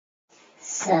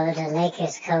So the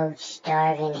Lakers coach,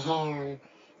 Darvin Ham,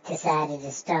 decided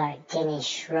to start Dennis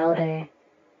Schroeder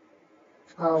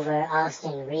over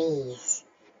Austin Reeves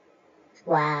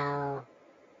while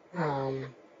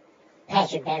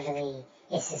Patrick Beverley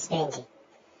is suspended.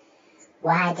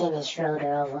 Why Dennis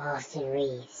Schroeder over Austin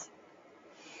Reeves?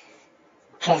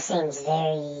 That seems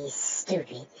very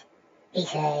stupid,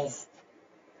 because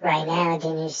right now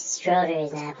Dennis Schroeder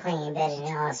is not playing better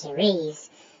than Austin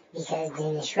Reeves because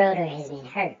Dennis Schroeder has been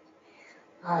hurt.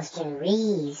 Austin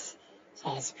Reeves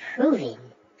has proven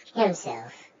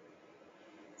himself,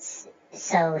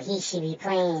 so he should be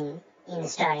playing in the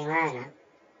starting lineup.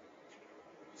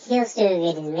 He'll still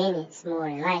get his minutes more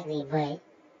than likely, but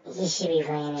he should be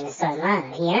playing in the starting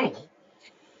lineup.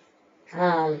 He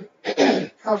earned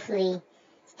it. Hopefully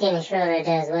Dennis Schroeder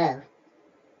does well.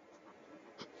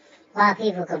 While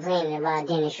people complaining about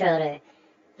Dennis Schroeder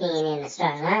being in the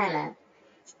starting lineup,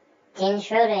 Dennis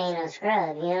Schroeder ain't no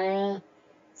scrub, you know what I mean?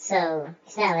 So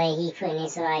it's not like he putting in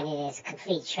somebody that's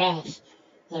complete trash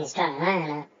in the starting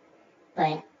lineup,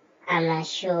 but I'm not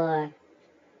sure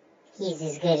he's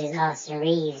as good as Austin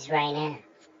Reeves right now.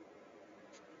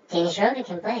 Dennis Schroeder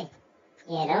can play.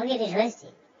 Yeah, don't get it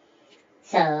twisted.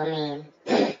 So, I mean,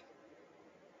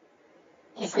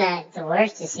 it's not the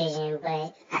worst decision,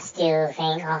 but I still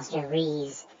think Austin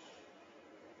Reeves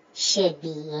should be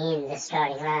in the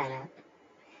starting lineup.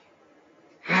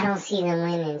 I don't see them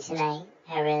winning tonight.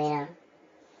 I really don't.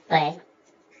 But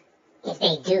if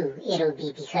they do, it'll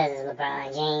be because of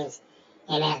LeBron James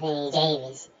and Anthony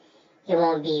Davis. It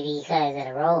won't be because of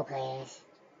the role players.